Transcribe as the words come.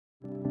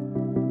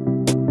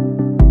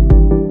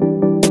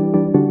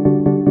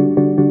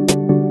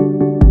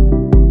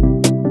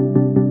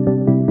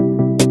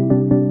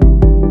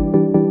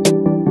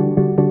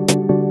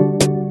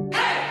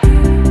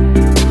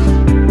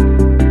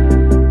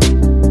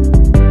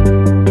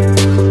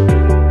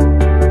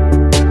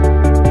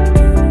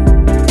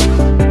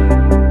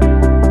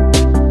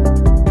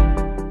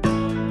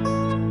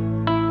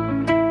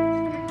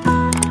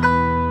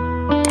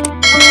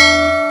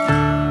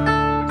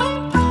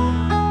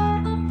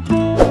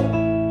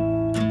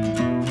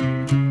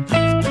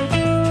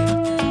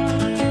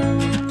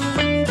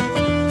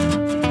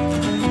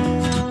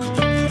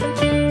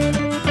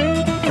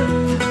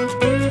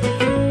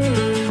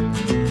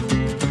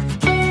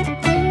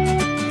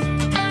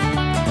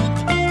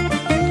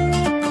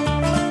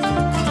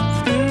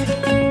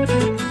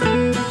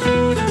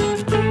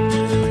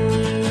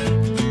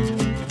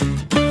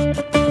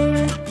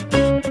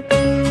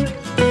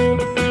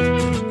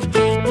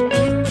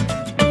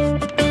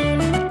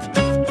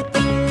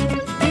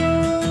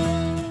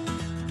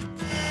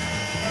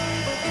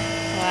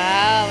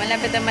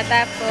pa ito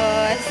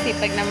matapos.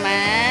 Sipag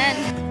naman.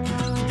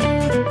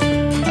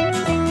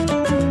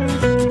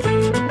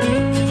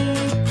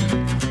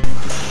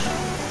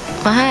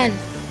 Mahal.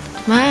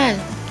 Mahal.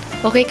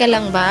 Okay ka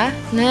lang ba?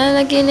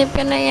 Nananaginip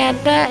ka na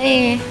yata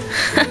eh.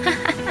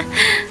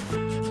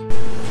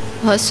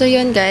 Oh, so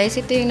yun guys,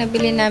 ito yung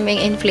nabili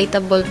naming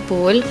inflatable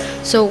pool.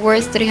 So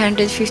worth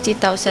 350,000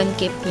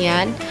 kip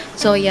yan.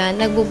 So yan,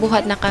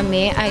 nagbubuhat na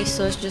kami. Ay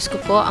sus, Diyos ko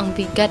po, ang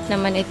bigat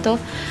naman ito.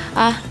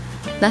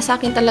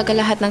 Nasa akin talaga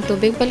lahat ng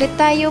tubig. Palit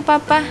tayo,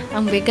 Papa.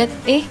 Ang bigat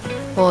eh.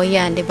 Oh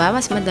yan, 'di ba?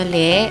 Mas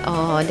madali.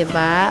 Oh, 'di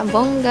ba?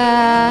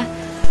 Bongga.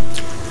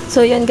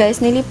 So, yun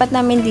guys, nilipat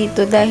namin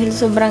dito dahil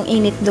sobrang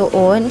init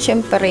doon.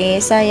 Siyempre,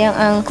 sayang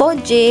ang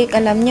Kojic.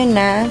 Alam nyo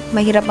na,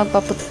 mahirap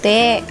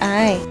magpaputi.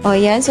 Ay. O,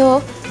 yan.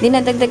 So,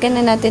 dinadagdagan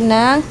na natin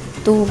ng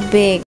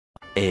tubig.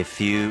 A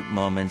few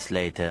moments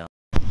later.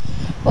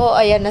 O,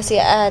 ayan na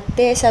si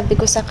ate. Sabi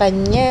ko sa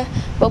kanya,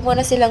 huwag mo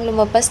na silang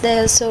lumabas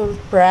dahil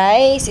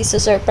surprise.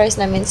 Iso-surprise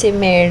namin si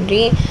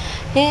Mary.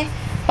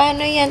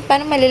 Paano yan?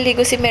 Paano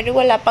maliligo si Mary?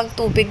 Wala pang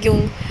tubig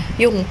yung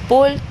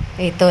pool.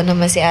 Ito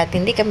naman si ate,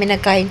 hindi kami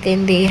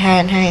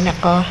nagkaintindihan. Hay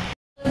nako.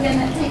 We're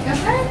gonna take a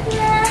bath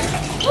na.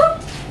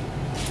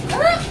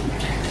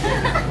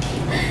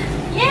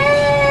 Yay!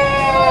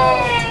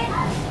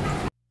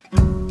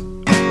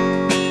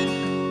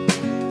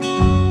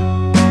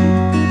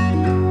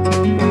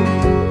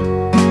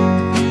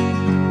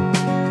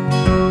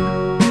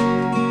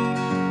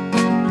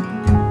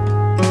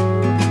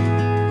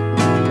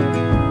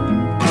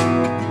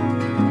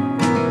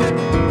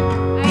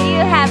 Are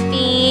you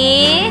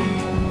happy?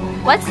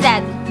 What's that?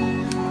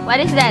 What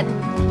is that?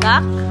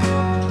 Duck?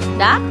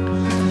 Duck?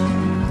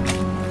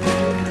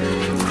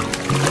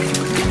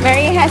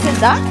 Mary has a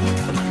duck?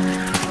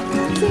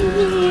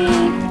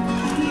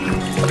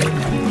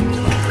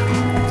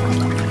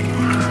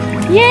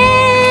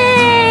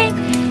 Yay!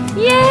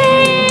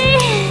 Yay!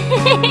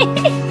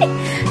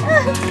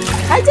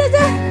 Aja,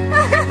 aja.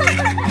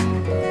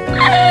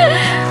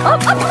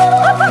 Up, up,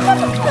 up, up, up.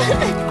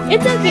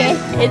 It's okay.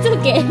 It's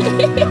okay.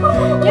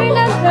 You're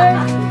not hurt.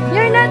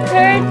 You're not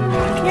hurt.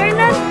 You're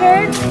not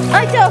hurt.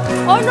 Ay, Diyo.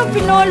 Oh, no,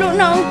 pinolo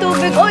na ang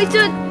tubig. Oh,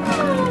 Diyo.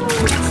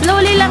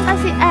 Slowly lang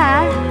kasi,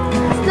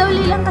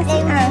 Slowly lang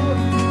kasi,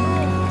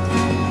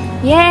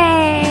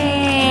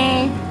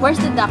 Yay! Where's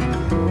the duck?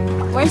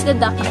 Where's the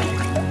duck?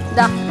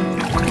 Duck.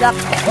 Duck.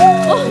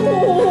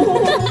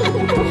 Oh!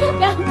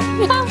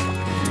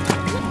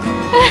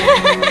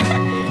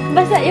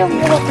 Basa yung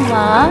buhok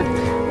mo.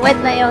 Wet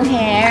na yung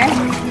hair.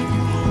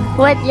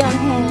 Wet yung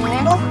hair.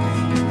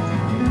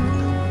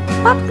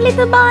 Pop,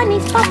 little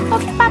bunnies. Pop,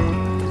 pop, pop.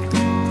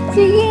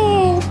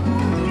 Sige.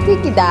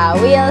 Sige daw.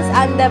 Wheels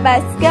on the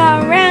bus go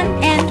round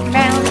and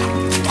round.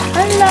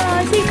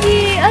 Ala,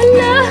 sige.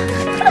 Ala.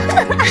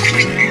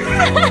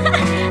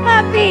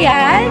 Happy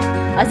yan?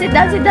 Oh, sit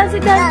down, sit down,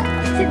 sit down.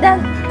 Sit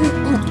down.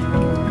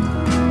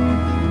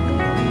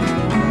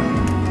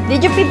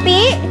 Did you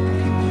pee-pee?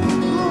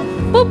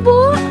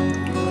 Pupo?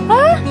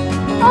 Huh?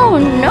 Oh,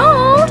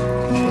 no.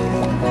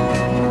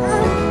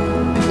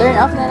 Turn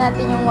off na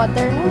natin yung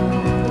water na.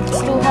 It's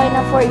too high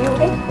na for you,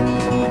 eh.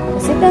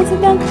 Sit down, sit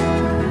down.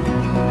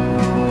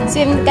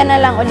 Swim ka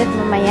na lang ulit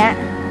mamaya.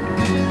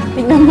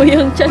 Tingnan mo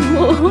yung tiyan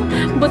mo.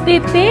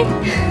 Butiti.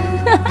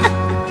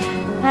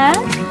 Ha?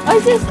 Oh,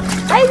 sis.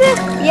 Ay, sis.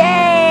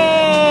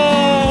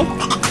 Yay!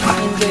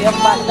 Enjoy ang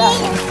bata.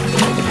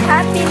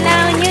 Happy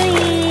Lao New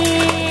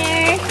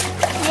Year!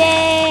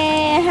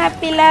 Yay!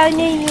 Happy Lao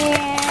New Year!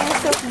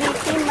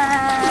 Sukditi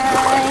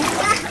Mai.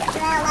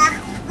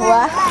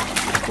 What?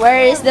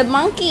 Where is the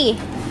monkey?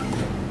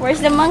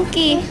 Where's the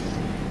monkey?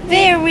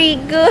 Very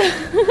good.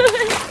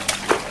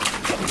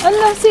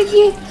 Ala,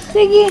 sige.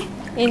 Sige.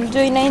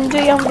 Enjoy na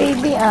enjoy ang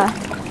baby,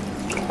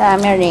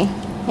 Mary.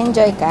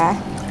 Enjoy ka.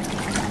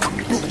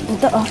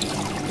 Ito,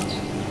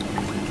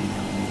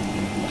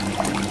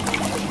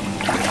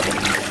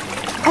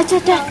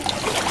 Acha.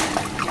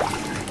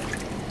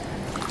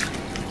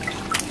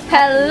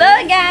 Hello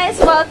guys!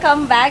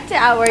 Welcome back to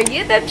our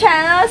YouTube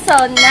channel.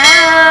 So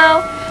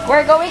now,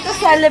 we're going to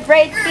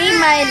celebrate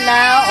Pimay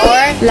Lao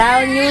or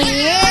Lao New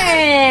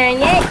Year!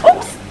 Yay!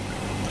 Oops!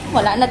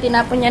 Wala na,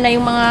 tinapon niya na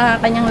yung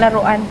mga kanyang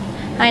laruan.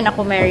 Ay,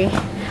 naku, Mary.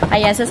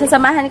 Ayan, so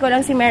sasamahan ko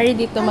lang si Mary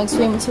dito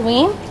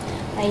mag-swim-swim.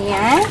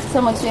 Ayan. So,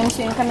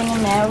 mag-swim-swim kami ni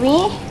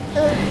Mary.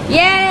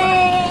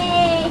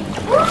 Yay!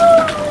 Woo!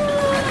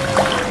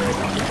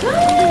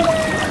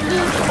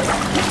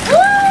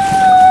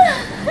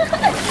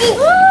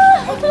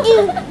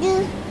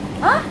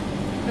 Huh?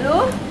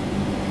 Blue?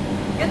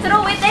 You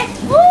throw it, eh?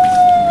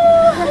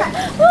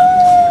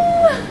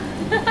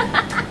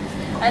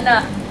 Ano?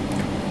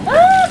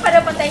 Para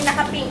patay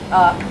naka-pink.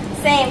 Oh,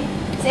 same.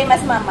 Same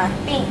as mama.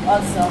 Pink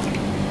also.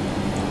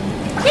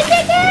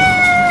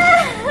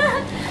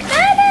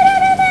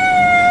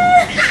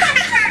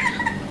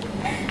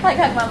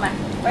 Hug, mama.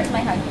 Where's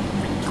my hug?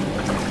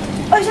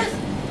 Oh, it's just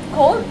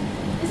cold?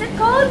 Is it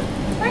cold?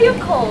 Are you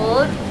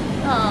cold?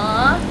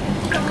 Aww.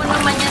 Kamu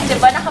naman yan,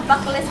 diba?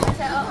 Nakapaklis na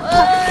siya.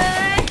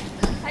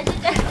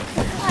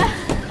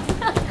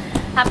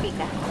 Happy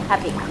ka.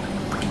 Happy ka.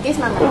 Kiss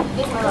mama.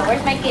 Kiss mama.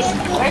 Where's my kiss?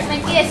 Where's my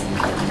kiss?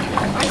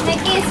 Where's my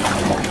kiss?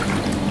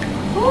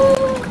 Woo!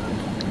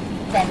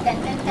 Dun,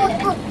 dun, dun, dun,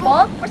 dun.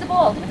 Ball? Where's the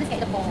ball? Can you please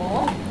get the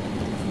ball?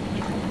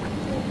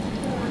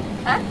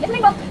 Huh? Get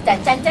my ball.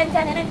 Dun, dun, dun,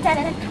 dun, dun, dun,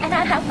 dun, dun. And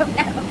I have from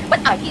now. What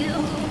are you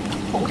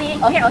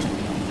holding? Oh, here. Oh,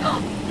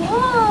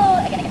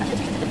 whoa! Again. Shoot,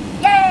 shoot, shoot.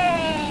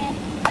 Yay!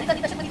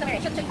 Dito, shoot mo dito, Mary.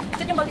 Shoot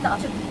yung ball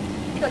dito. Shoot.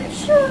 Dito.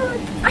 Shoot!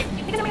 Ay!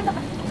 Hindi ka naman yung duck.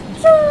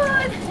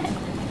 Shoot!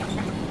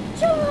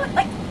 Shoot!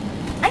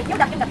 Ay, yung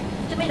duck.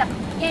 Shoot mo yung duck.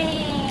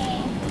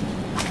 Yay!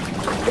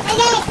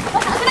 Yay!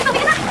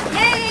 Bigyan na!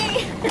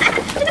 Yay!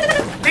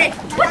 Mary!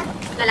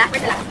 Lala,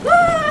 where's Lala?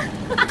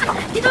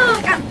 Dito!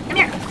 Come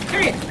here.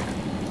 Hurry!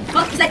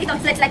 Oh, slide dito.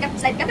 Slide. Come.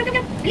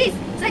 Please.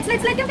 Slide. Come.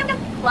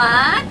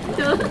 1,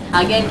 2.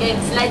 Again.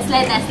 Slide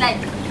na. Slide.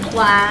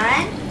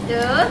 1, 2,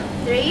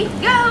 3,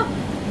 go!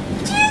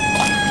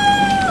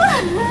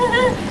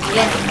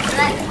 Again.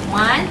 Slide.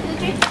 1,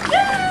 2, 3, go!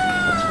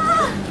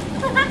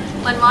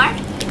 One more. 1,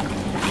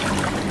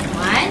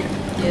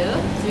 2,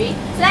 3,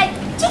 slide.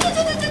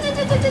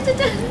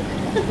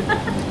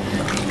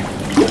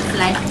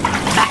 Slide.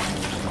 Back.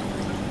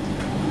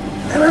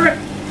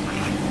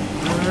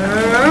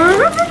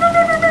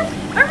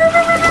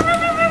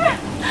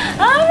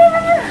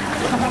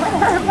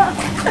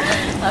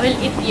 I will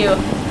eat you.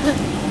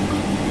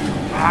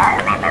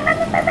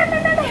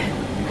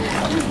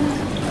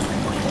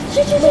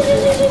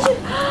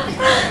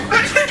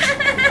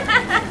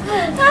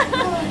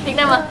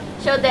 Tignan mo.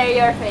 Show there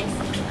your face.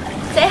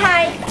 Say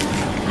hi.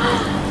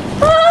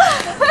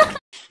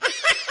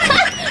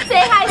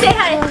 Say hi.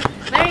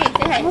 Mary,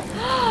 say hi.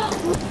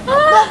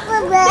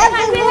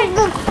 Say Mary.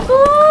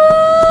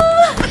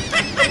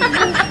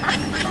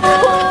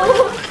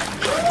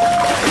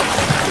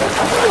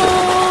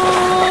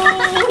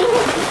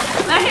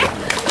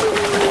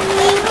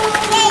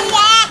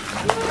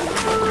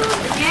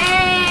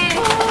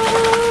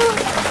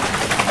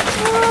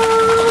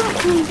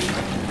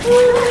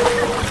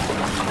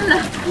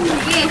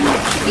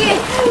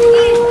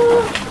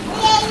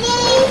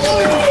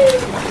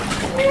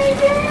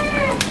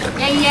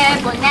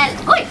 Yay, Bonel.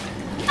 Uy!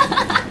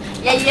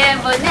 Yay,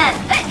 Bonel.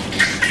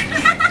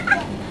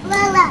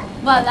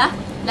 Lala?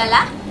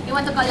 You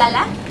want to call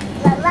Lala?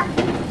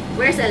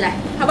 Where's Lala?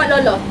 How about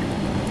Lolo?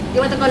 You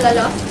want to call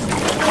Lolo?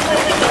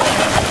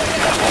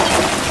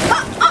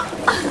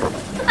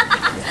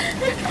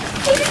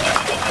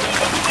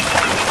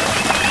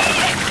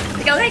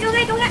 Ikaw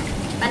nga.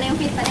 Paano yung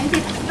feet?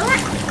 Ikaw nga.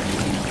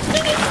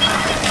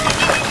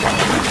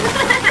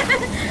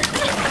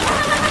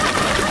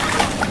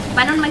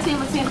 Paano mag-swim?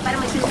 Paano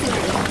mag-swim?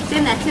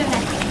 Swim na.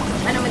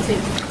 Paano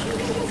mag-swim?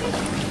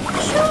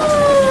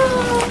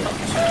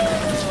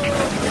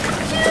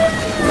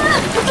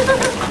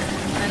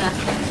 Ano?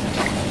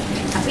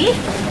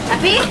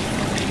 Happy?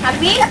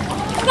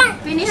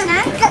 Finish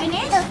na?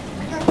 Finish?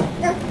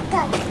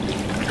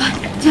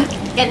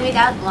 Get me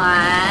out.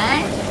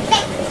 1,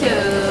 2.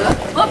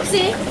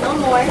 Oopsie! No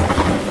more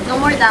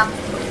duck.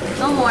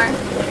 No more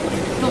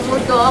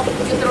duck.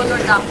 You throw your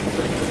duck.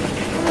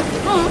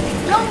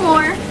 No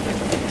more.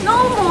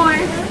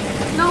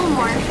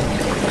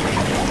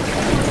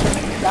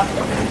 Duck.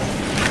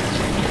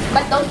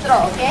 But don't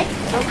throw, okay?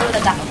 Don't throw the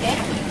duck, okay?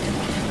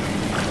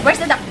 Where's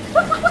the duck?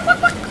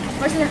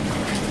 Where's the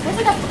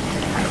duck?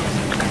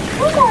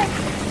 One more.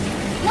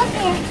 Not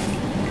here.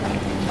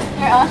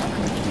 Here, oh.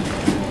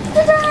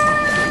 Ta-da!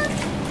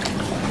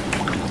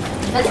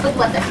 Let's put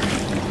water.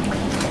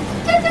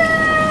 Ta-da!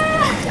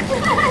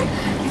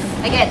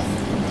 Again.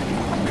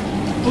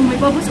 Oh, may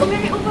bubbles. Oh,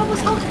 Mary. Oh,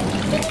 bubbles. Oh.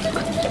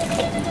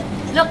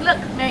 Look.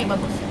 Mary,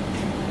 bubbles.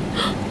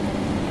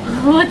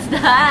 What's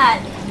that?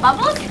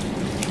 Bubbles?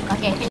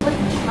 Okay.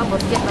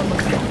 Bubbles. Get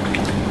bubbles.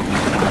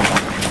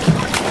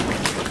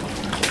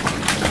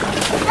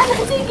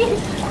 Sige.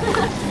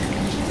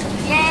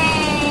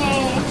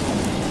 Yay!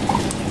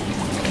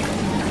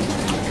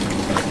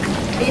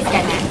 Bis ka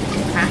na?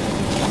 Ha?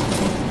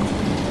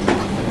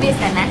 Bis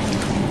ka na?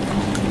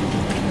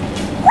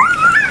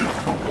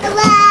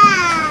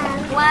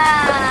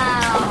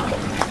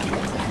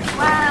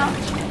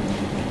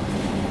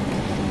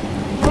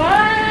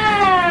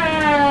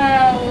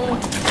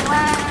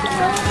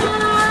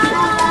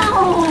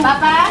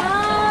 Papa?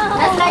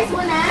 Na-slice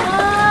mo na?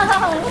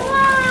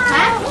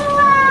 Ha?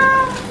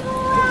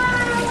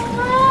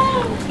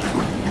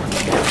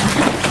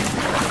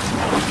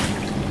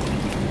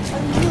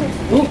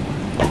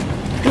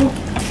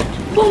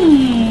 Boom!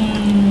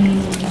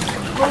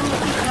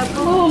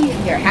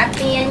 You're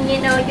happy and you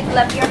know you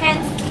clap your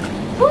hands.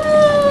 Woo!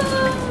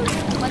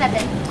 What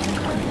happened?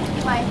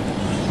 Why?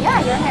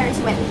 Yeah, your hair is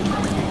wet.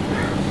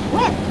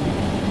 Wet.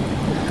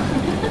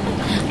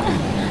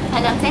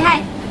 Hello, say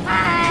hi.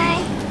 Hi.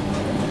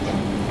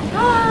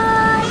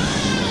 Hi.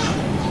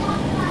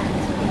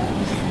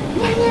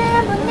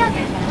 Yeah,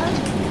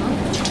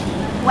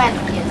 wet,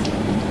 yes.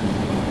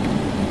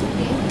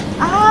 Okay.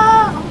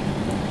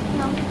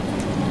 No.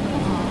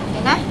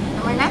 Okay na? No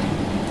more na?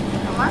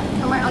 No more?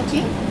 No more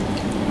ouching?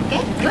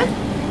 Okay, good?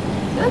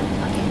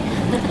 Okay.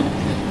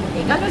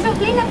 Ikaw na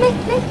play na, play.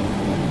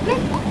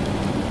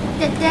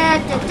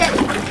 Chat.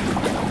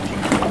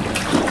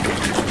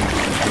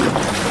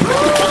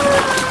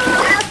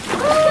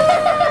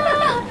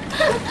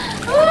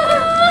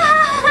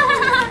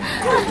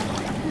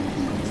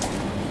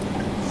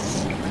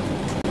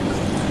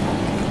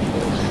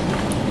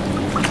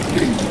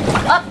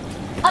 Up.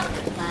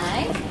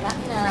 Nice. Back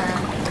na.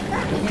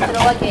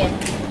 Throw again.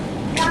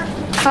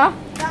 Huh?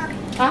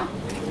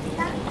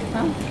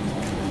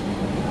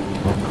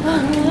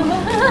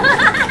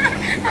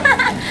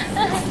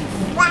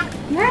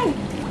 Nice.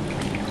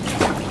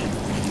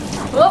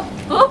 Hop.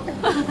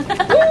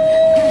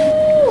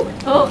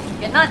 Oh,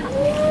 ganon.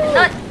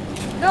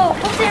 Go,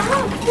 put there,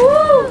 move.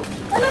 Woo.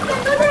 Go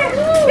there.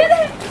 Get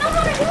there.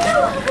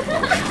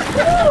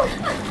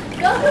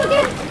 Go,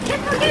 get.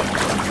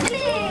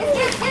 Please,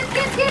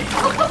 get.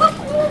 Up.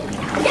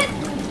 Get.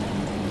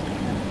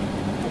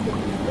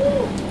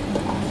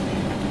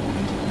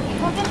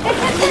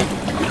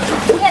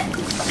 Get.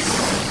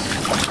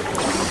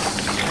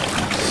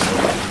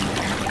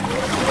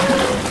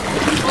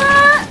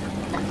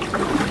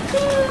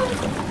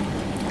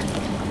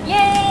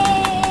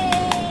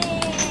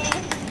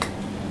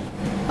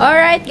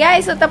 Alright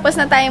guys, so tapos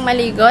na tayong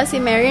maligo. Si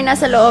Mary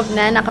nasa loob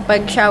na,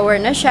 nakapag-shower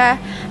na siya.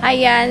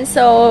 Ayan,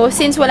 so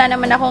since wala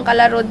naman akong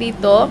kalaro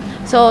dito,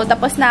 so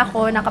tapos na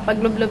ako,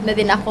 nakapaglublub na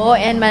din ako,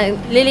 and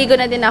maliligo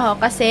na din ako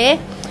kasi,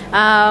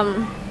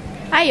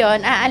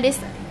 ayun,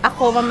 aalis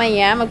ako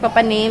mamaya,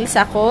 magpapanails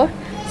ako.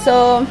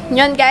 So,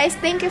 yun guys,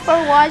 thank you for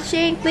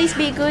watching. Please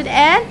be good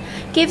and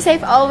keep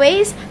safe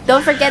always.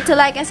 Don't forget to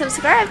like and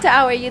subscribe to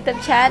our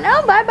YouTube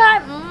channel.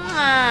 Bye-bye!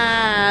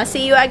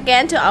 See you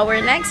again to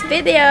our next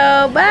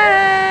video.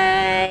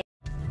 Bye!